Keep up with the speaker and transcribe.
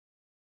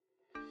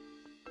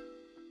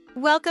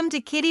Welcome to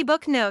Kiddie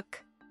Book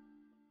Nook,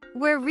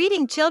 where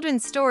reading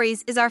children's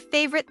stories is our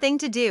favorite thing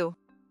to do.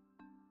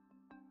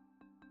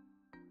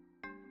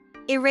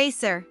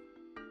 Eraser.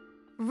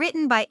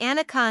 Written by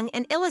Kang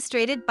and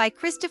illustrated by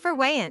Christopher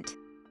Weyent.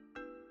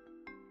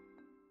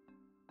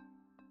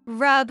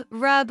 Rub,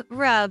 rub,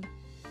 rub.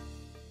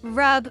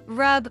 Rub,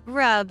 rub,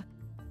 rub.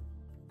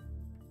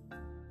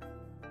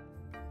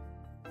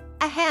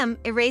 Ahem,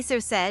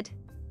 Eraser said.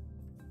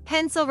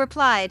 Pencil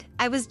replied,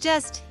 I was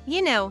just,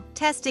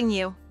 testing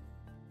you.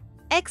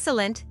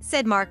 Excellent,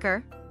 said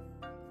Marker.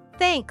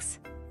 Thanks.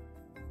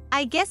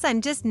 I guess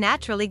I'm just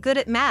naturally good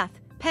at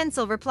math,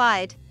 Pencil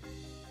replied.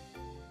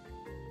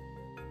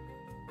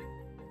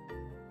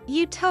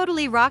 You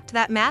totally rocked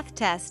that math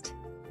test.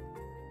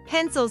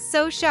 Pencil's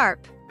so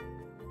sharp.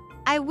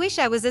 I wish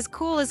I was as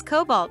cool as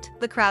Cobalt,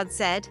 the crowd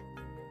said.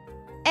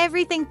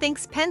 Everything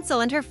thinks Pencil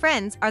and her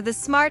friends are the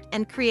smart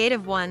and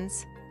creative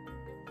ones.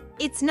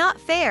 It's not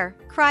fair,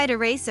 cried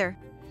Eraser.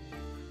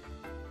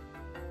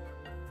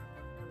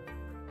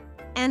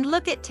 And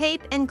look at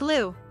tape and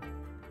glue.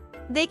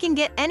 They can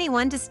get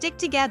anyone to stick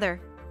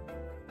together.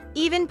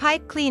 Even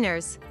pipe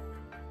cleaners.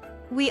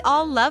 We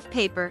all love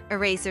paper,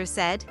 Eraser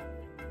said.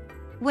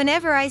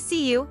 Whenever I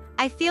see you,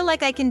 I feel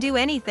like I can do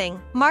anything,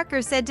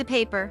 Marker said to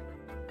Paper.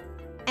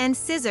 And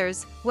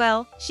Scissors,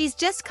 well, she's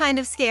just kind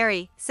of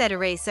scary, said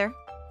Eraser.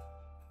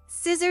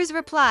 Scissors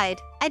replied,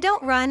 I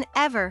don't run,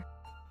 ever.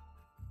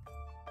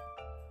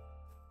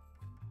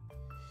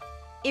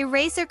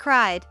 Eraser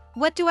cried,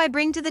 what do I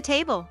bring to the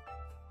table?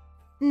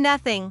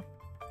 Nothing.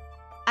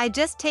 I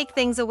just take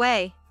things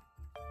away.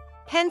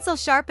 Pencil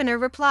Sharpener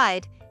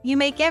replied, you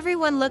make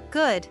everyone look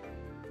good.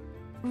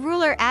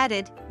 Ruler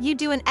added, you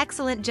do an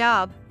excellent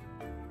job.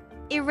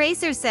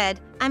 Eraser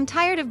said, I'm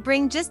tired of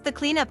being just the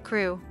cleanup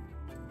crew.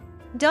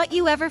 Don't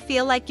you ever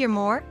feel like you're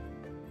more?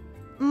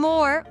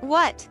 More,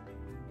 what?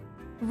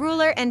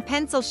 Ruler and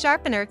Pencil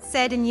Sharpener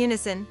said in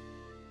unison.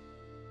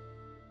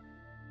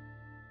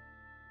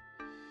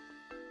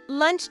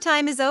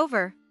 Lunchtime is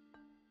over.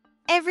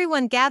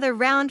 Everyone gather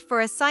round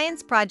for a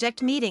science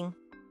project meeting.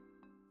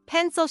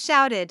 Pencil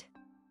shouted.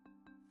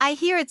 I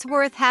hear it's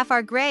worth half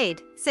our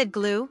grade, said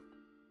Glue.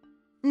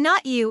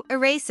 Not you,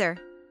 Eraser.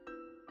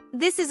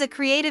 This is a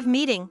creative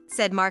meeting,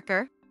 said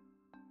Marker.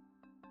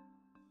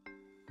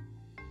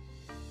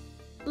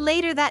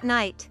 Later that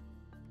night.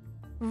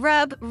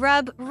 Rub,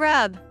 rub,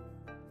 rub.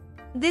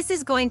 This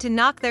is going to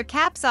knock their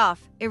caps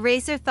off,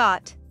 Eraser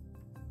thought.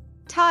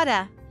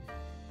 Ta-da!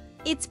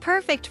 It's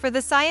perfect for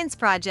the science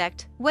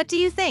project, what do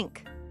you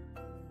think?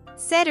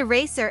 Said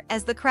Eraser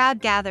as the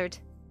crowd gathered.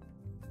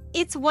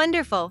 It's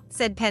wonderful,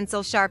 said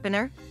Pencil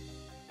Sharpener.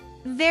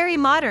 Very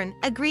modern,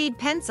 agreed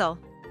Pencil.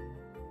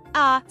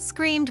 Ah,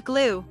 screamed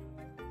Glue.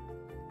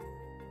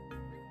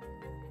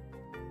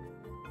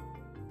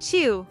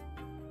 Chew.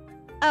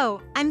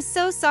 Oh, I'm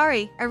so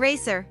sorry,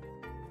 Eraser.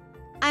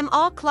 I'm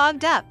all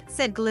clogged up,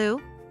 said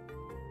Glue.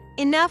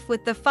 Enough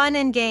with the fun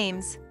and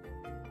games.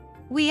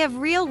 We have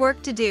real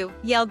work to do,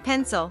 yelled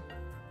Pencil.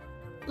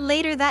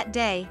 Later that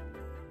day.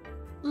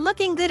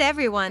 Looking good,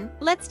 everyone,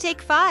 let's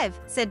take 5,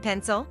 said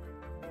Pencil.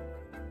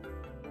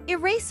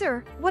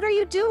 Eraser, what are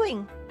you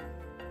doing?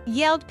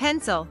 Yelled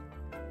Pencil.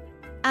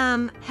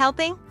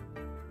 Helping?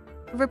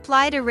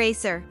 Replied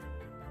Eraser.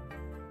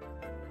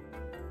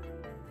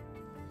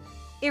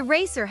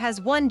 Eraser has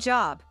one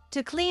job,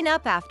 to clean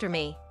up after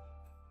me.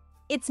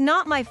 It's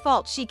not my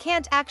fault she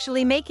can't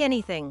actually make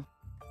anything.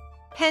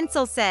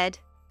 Pencil said.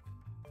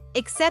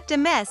 Except a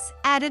mess,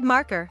 added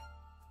Marker.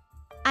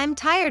 I'm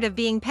tired of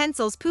being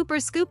Pencil's pooper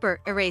scooper,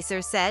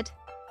 Eraser said.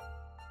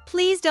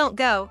 Please don't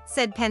go,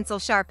 said Pencil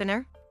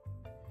Sharpener.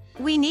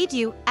 We need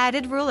you,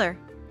 added Ruler.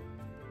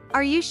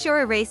 Are you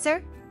sure,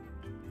 Eraser?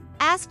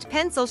 Asked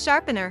Pencil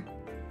Sharpener.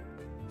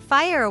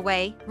 Fire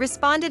away,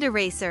 responded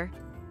Eraser.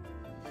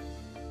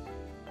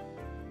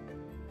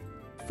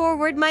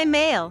 Forward my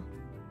mail.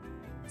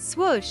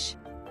 Swoosh.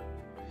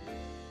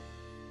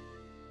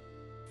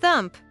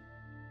 Thump.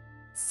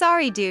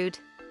 Sorry, dude.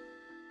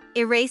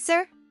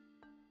 Eraser?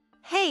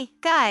 Hey,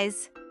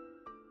 guys.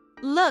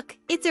 Look,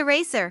 it's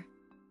Eraser.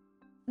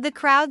 The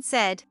crowd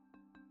said.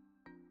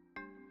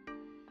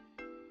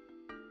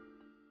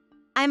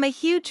 I'm a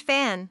huge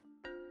fan.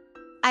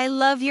 I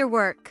love your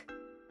work.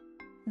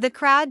 The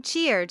crowd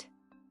cheered.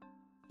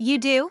 You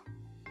do?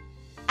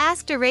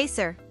 Asked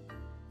Eraser.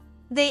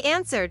 They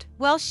answered,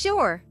 well,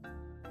 sure.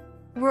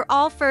 We're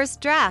all first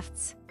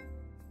drafts.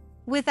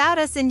 Without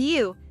us and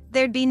you,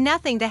 there'd be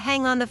nothing to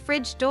hang on the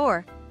fridge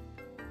door.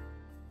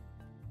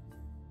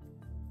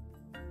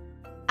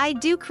 I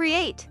do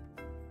create.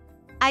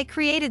 I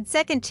created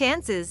second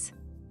chances.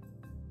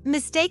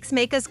 Mistakes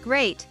make us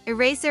great,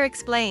 Eraser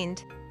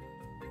explained.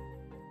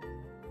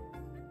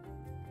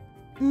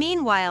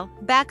 Meanwhile,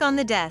 back on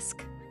the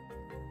desk.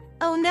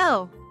 Oh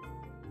no!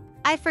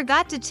 I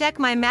forgot to check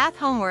my math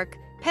homework,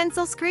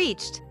 Pencil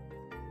screeched.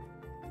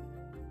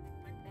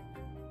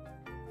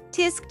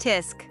 Tisk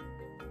tisk,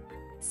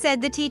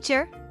 said the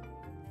teacher.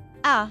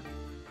 Ah!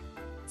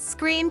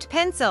 Screamed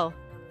Pencil.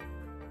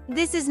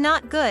 This is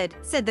not good,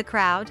 said the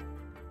crowd.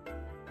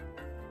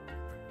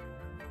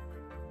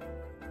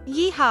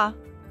 Yeehaw!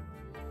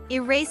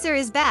 Eraser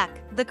is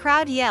back, the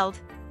crowd yelled.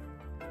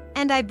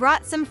 And I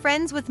brought some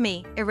friends with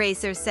me,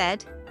 Eraser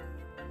said.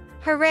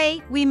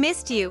 Hooray, we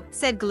missed you,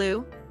 said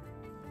Glue.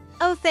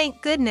 Oh,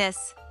 thank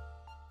goodness.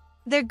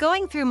 They're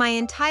going through my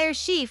entire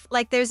sheaf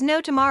like there's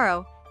no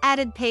tomorrow,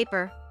 added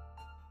Paper.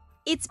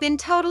 It's been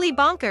totally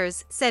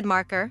bonkers, said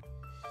Marker.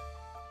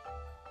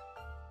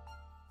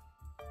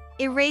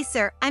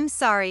 Eraser, I'm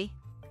sorry.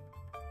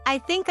 I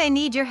think I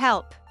need your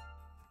help.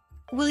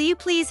 Will you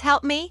please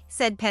help me,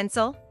 said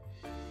Pencil.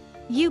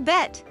 You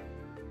bet.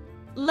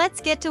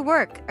 Let's get to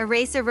work,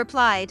 Eraser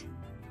replied.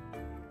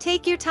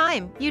 Take your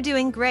time, you're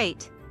doing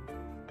great.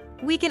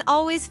 We can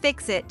always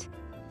fix it.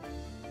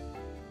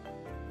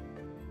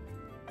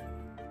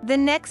 The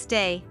next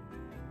day.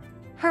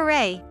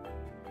 Hooray!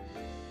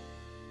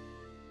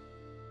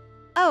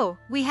 Oh,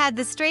 we had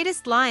the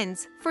straightest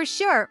lines, for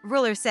sure,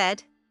 Ruler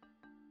said.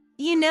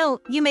 You know,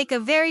 you make a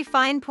very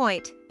fine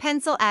point,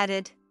 Pencil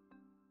added.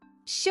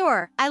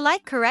 Sure, I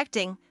like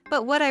correcting,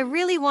 but what I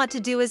really want to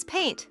do is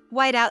paint,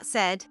 Whiteout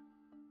said.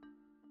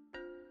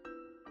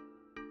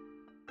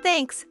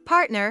 Thanks,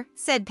 partner,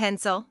 said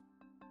Pencil.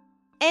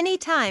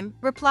 Anytime,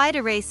 replied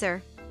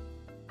Eraser.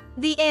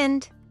 The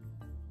end.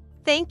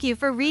 Thank you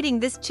for reading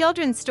this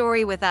children's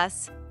story with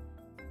us.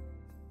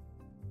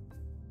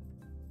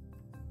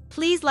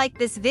 Please like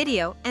this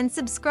video and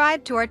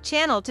subscribe to our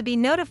channel to be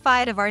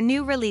notified of our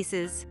new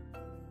releases.